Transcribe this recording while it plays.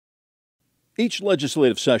Each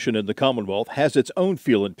legislative session in the Commonwealth has its own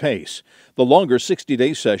feel and pace. The longer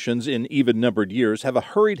 60-day sessions in even-numbered years have a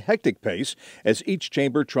hurried, hectic pace as each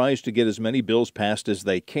chamber tries to get as many bills passed as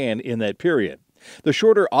they can in that period. The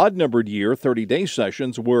shorter, odd-numbered year 30-day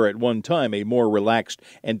sessions were at one time a more relaxed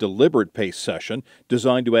and deliberate pace session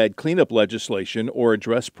designed to add cleanup legislation or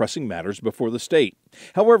address pressing matters before the state.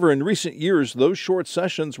 However, in recent years, those short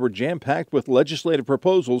sessions were jam-packed with legislative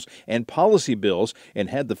proposals and policy bills and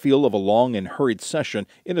had the feel of a long and hurried session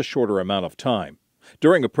in a shorter amount of time.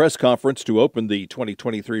 During a press conference to open the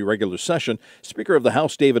 2023 regular session, Speaker of the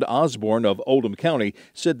House David Osborne of Oldham County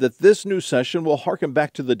said that this new session will harken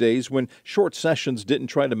back to the days when short sessions didn't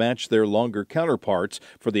try to match their longer counterparts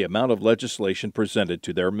for the amount of legislation presented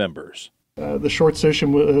to their members. The short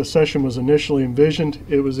session was initially envisioned.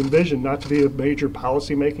 It was envisioned not to be a major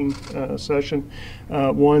policy-making session,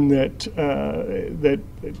 one that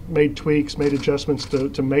made tweaks, made adjustments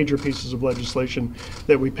to major pieces of legislation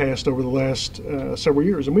that we passed over the last several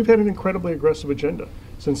years. And we've had an incredibly aggressive agenda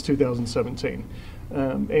since 2017.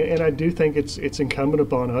 And I do think it's incumbent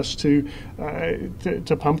upon us to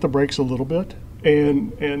pump the brakes a little bit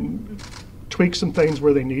and tweak some things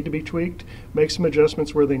where they need to be tweaked, make some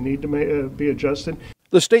adjustments where they need to be adjusted.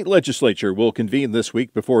 The state legislature will convene this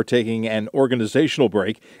week before taking an organizational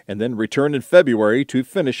break and then return in February to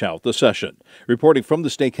finish out the session. Reporting from the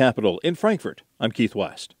state capitol in Frankfort, I'm Keith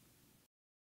West.